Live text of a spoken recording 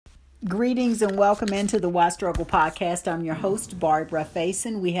Greetings and welcome into the Why Struggle podcast. I'm your host, Barbara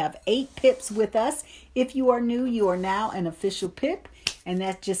Faison. We have 8 pips with us. If you are new, you are now an official pip, and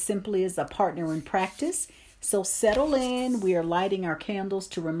that just simply is a partner in practice. So settle in. We are lighting our candles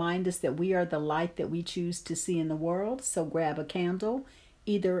to remind us that we are the light that we choose to see in the world. So grab a candle,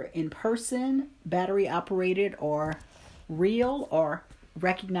 either in person, battery operated, or real, or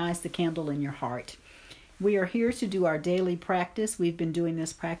recognize the candle in your heart. We are here to do our daily practice. We've been doing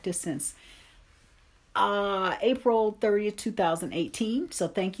this practice since April 30th, 2018. So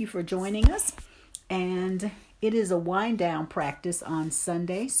thank you for joining us. And it is a wind down practice on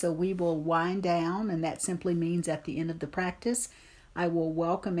Sunday. So we will wind down, and that simply means at the end of the practice, I will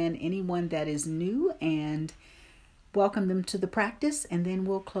welcome in anyone that is new and welcome them to the practice, and then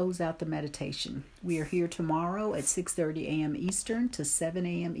we'll close out the meditation. We are here tomorrow at 6:30 a.m. Eastern to 7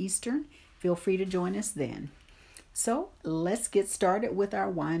 a.m. Eastern. Feel free to join us then. So let's get started with our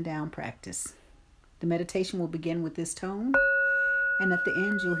wind down practice. The meditation will begin with this tone, and at the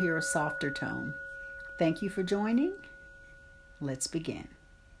end you'll hear a softer tone. Thank you for joining. Let's begin.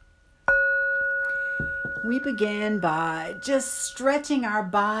 We begin by just stretching our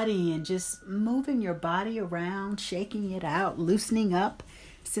body and just moving your body around, shaking it out, loosening up.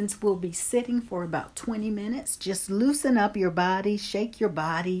 Since we'll be sitting for about 20 minutes, just loosen up your body, shake your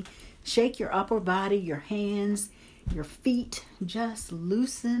body. Shake your upper body, your hands, your feet. Just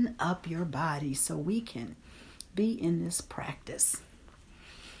loosen up your body so we can be in this practice.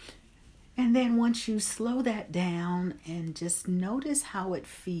 And then once you slow that down and just notice how it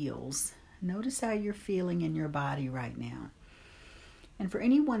feels. Notice how you're feeling in your body right now. And for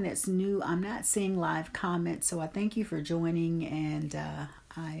anyone that's new, I'm not seeing live comments, so I thank you for joining, and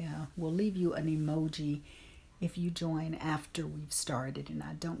I will leave you an emoji if you join after we've started and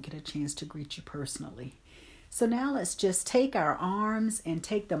I don't get a chance to greet you personally. So now let's just take our arms and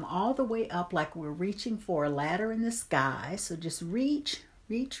take them all the way up like we're reaching for a ladder in the sky. So just reach,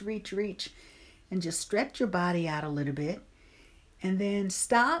 and just stretch your body out a little bit. And then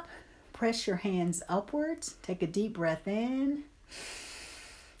stop, press your hands upwards, take a deep breath in.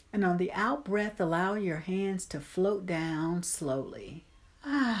 And on the out breath, allow your hands to float down slowly.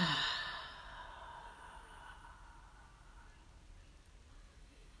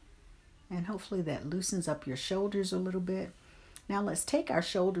 And hopefully that loosens up your shoulders a little bit. Now let's take our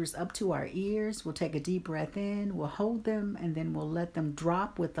shoulders up to our ears. We'll take a deep breath in. We'll hold them and then we'll let them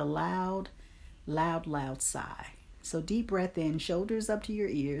drop with a loud sigh. So deep breath in, shoulders up to your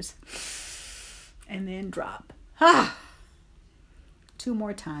ears. And then drop. 2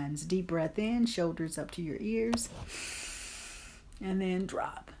 more times. Deep breath in, shoulders up to your ears. And then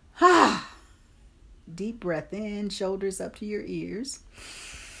drop. Deep breath in, shoulders up to your ears.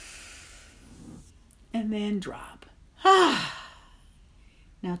 And then drop.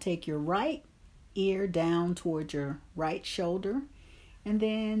 Now take your right ear down towards your right shoulder. And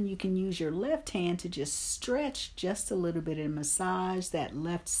then you can use your left hand to just stretch just a little bit and massage that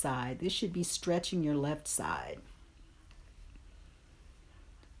left side. This should be stretching your left side.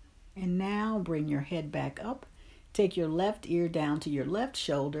 And now bring your head back up. Take your left ear down to your left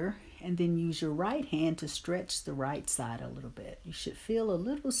shoulder. And then use your right hand to stretch the right side a little bit. You should feel a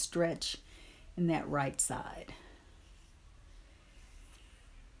little stretch in that right side.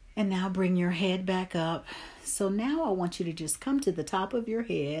 And now bring your head back up. So now I want you to just come to the top of your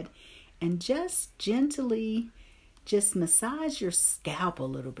head and just gently just massage your scalp a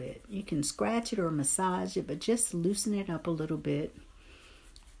little bit. You can scratch it or massage it, but just loosen it up a little bit.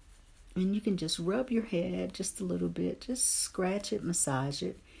 And you can just rub your head just a little bit. Just scratch it, massage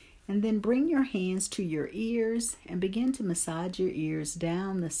it. And then bring your hands to your ears and begin to massage your ears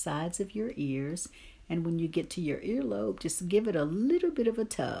down the sides of your ears. And when you get to your earlobe, just give it a little bit of a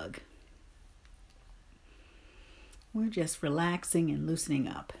tug. We're just relaxing and loosening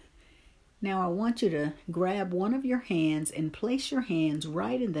up. Now I want you to grab one of your hands and place your hands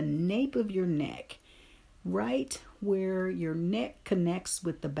right in the nape of your neck, right where your neck connects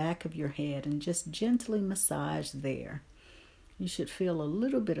with the back of your head, and just gently massage there. You should feel a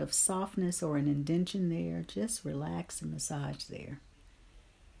little bit of softness or an indentation there. Just relax and massage there.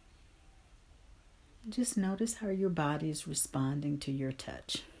 Just notice how your body is responding to your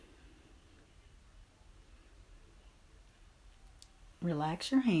touch.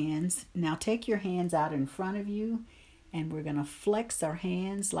 Relax your hands. Now take your hands out in front of you, and we're going to flex our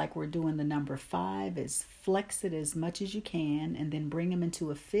hands like we're doing the number 5. Flex it as much as you can, and then bring them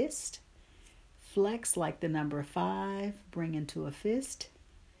into a fist. Flex like the number 5, bring into a fist.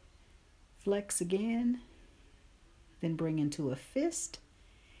 Flex again, then bring into a fist.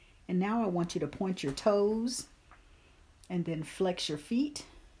 And now I want you to point your toes and then flex your feet.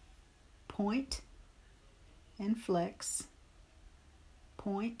 point and flex,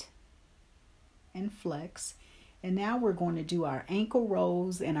 point and flex. And now we're going to do our ankle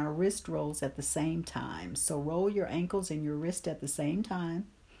rolls and our wrist rolls at the same time. So roll your ankles and your wrist at the same time.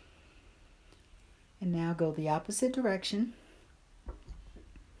 And now go the opposite direction.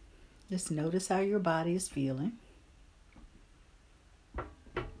 Just notice how your body is feeling.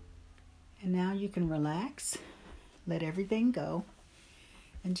 And now you can relax, let everything go,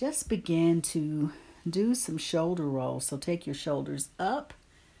 and just begin to do some shoulder rolls. So take your shoulders up,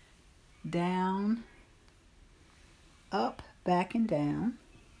 down, up, back and down,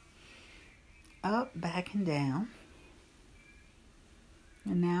 up, back and down.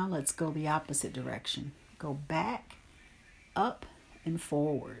 And now let's go the opposite direction. Go back, up, and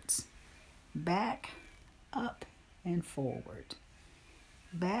forwards. Back, up, and forward.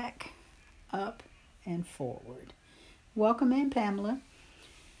 Back, up, and forward. Welcome in, Pamela.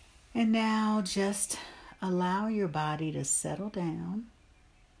 And now just allow your body to settle down.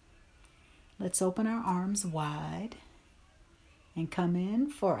 Let's open our arms wide and come in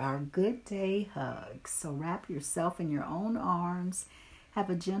for our good day hug. So wrap yourself in your own arms, have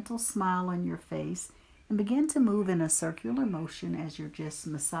a gentle smile on your face, and begin to move in a circular motion as you're just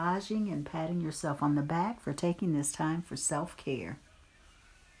massaging and patting yourself on the back for taking this time for self-care.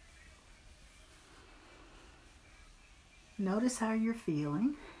 Notice how you're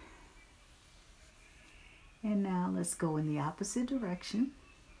feeling. And now let's go in the opposite direction.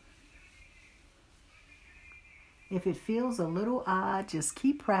 If it feels a little odd, just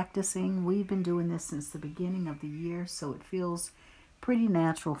keep practicing. We've been doing this since the beginning of the year, so it feels pretty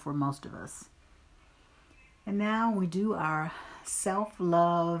natural for most of us. And now we do our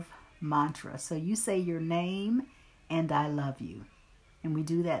self-love mantra. So you say your name and I love you. And we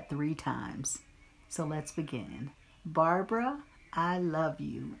do that 3 times. So let's begin. Barbara, I love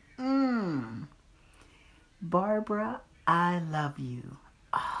you. Barbara, I love you.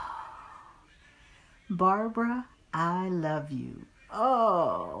 Oh. Barbara, I love you.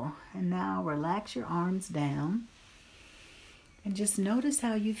 Oh. And now relax your arms down. And just notice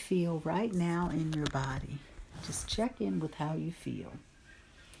how you feel right now in your body. Just check in with how you feel.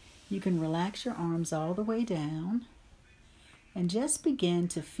 You can relax your arms all the way down. And just begin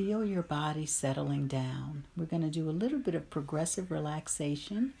to feel your body settling down. We're going to do a little bit of progressive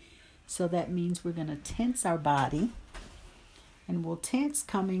relaxation. So that means we're going to tense our body. And we'll tense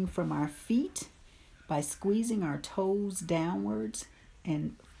coming from our feet by squeezing our toes downwards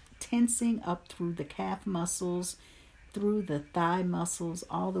and tensing up through the calf muscles, through the thigh muscles,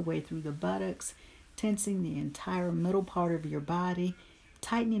 all the way through the buttocks, tensing the entire middle part of your body,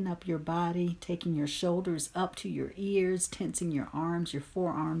 tightening up your body, taking your shoulders up to your ears, tensing your arms, your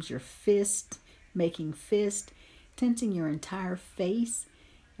forearms, your fist, making fist, tensing your entire face.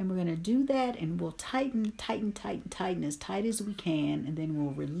 And we're going to do that, and we'll tighten as tight as we can, and then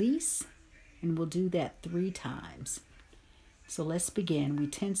we'll release, and we'll do that 3 times. So let's begin. We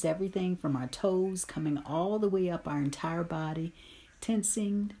tense everything from our toes, coming all the way up our entire body,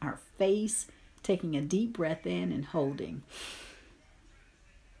 tensing our face, taking a deep breath in and holding.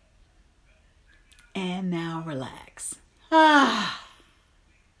 And now relax.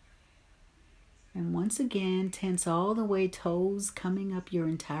 And once again, tense all the way, toes coming up your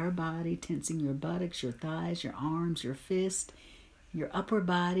entire body, tensing your buttocks, your thighs, your arms, your fist, your upper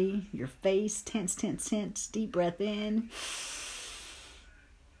body, your face. Tense, tense, tense. Deep breath in.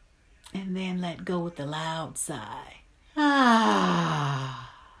 And then let go with a loud sigh.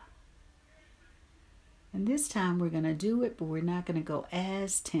 And this time we're going to do it, but we're not going to go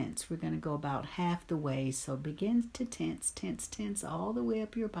as tense. We're going to go about half the way. So begin to tense, tense, tense all the way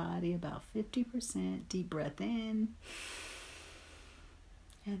up your body, about 50%. Deep breath in.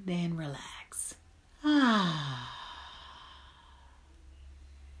 And then relax. And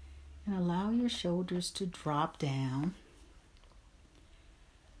allow your shoulders to drop down.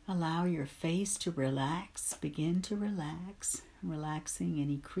 Allow your face to relax. Begin to relax. Relaxing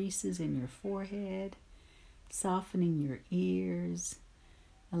any creases in your forehead. Softening your ears.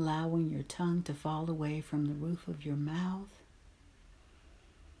 Allowing your tongue to fall away from the roof of your mouth.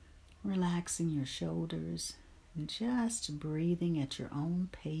 Relaxing your shoulders. And just breathing at your own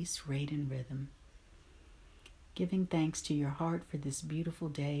pace, rate, and rhythm. Giving thanks to your heart for this beautiful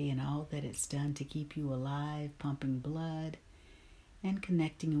day and all that it's done to keep you alive, pumping blood, and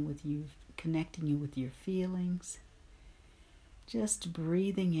connecting you with your feelings. Just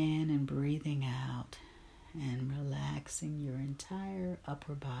breathing in and breathing out and relaxing your entire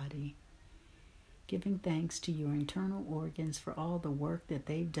upper body. Giving thanks to your internal organs for all the work that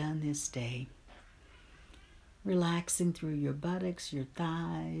they've done this day. Relaxing through your buttocks, your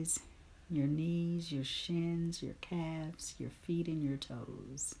thighs, your knees, your shins, your calves, your feet, and your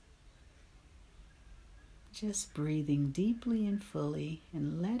toes. Just breathing deeply and fully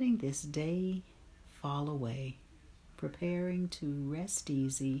and letting this day fall away, preparing to rest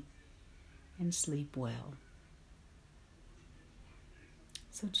easy and sleep well.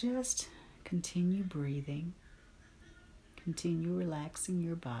 So just continue breathing, continue relaxing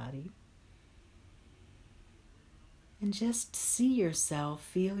your body, and just see yourself,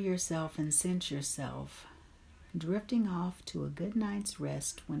 feel yourself, and sense yourself drifting off to a good night's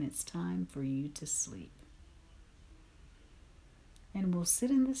rest when it's time for you to sleep. And we'll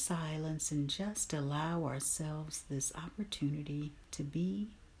sit in the silence and just allow ourselves this opportunity to be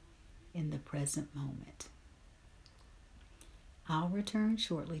in the present moment. I'll return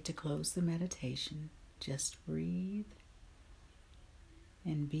shortly to close the meditation. Just breathe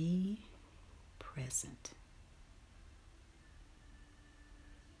and be present.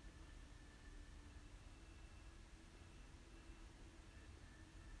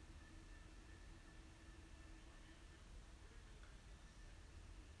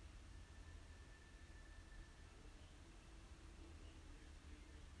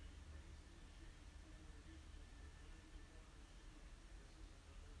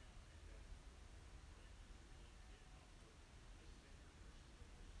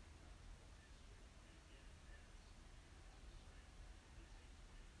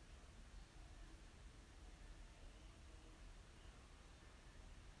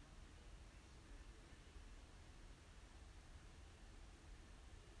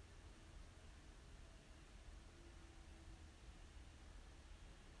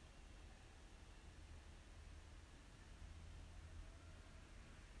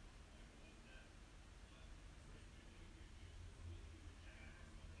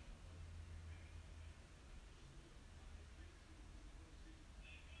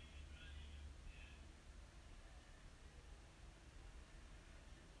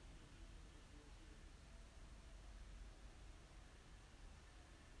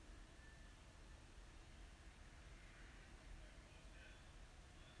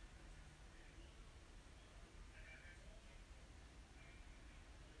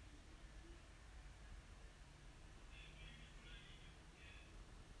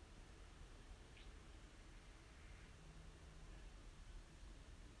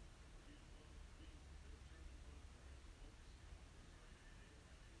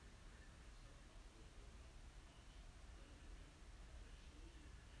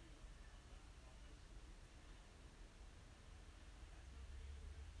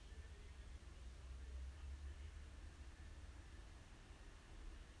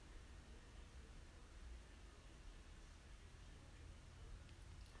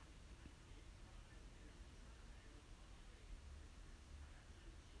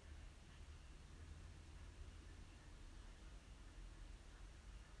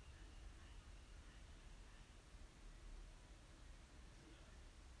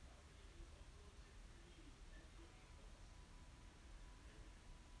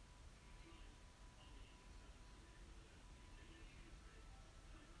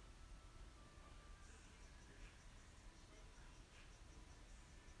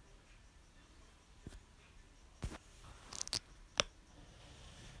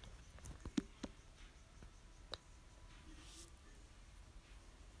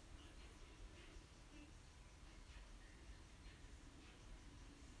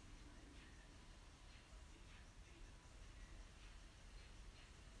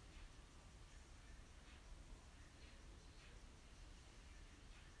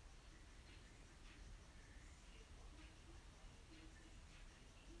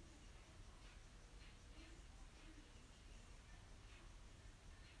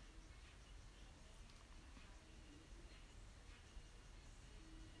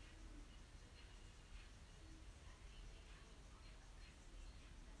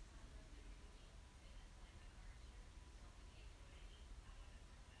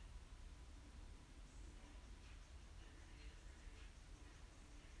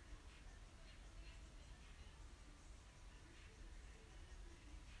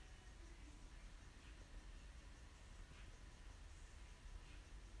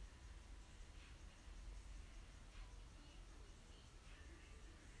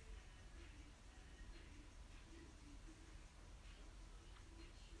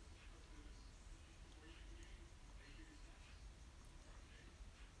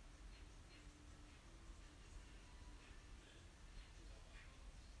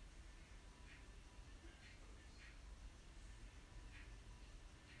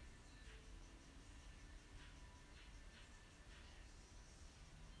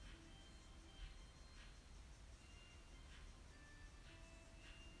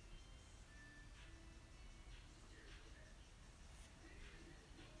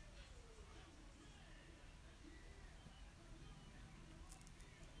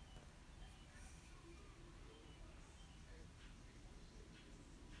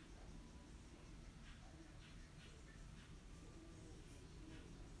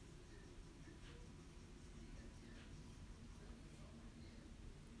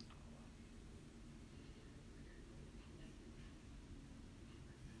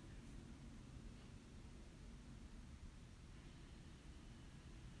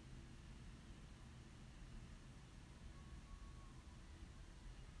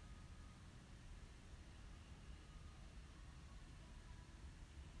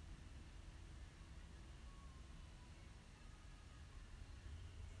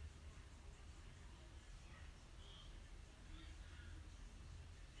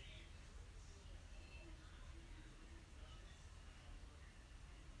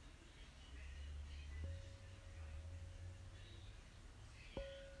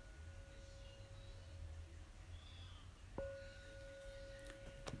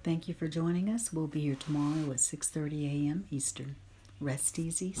 Thank you for joining us. We'll be here tomorrow at 6:30 a.m. Eastern. Rest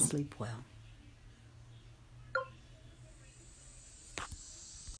easy, sleep well.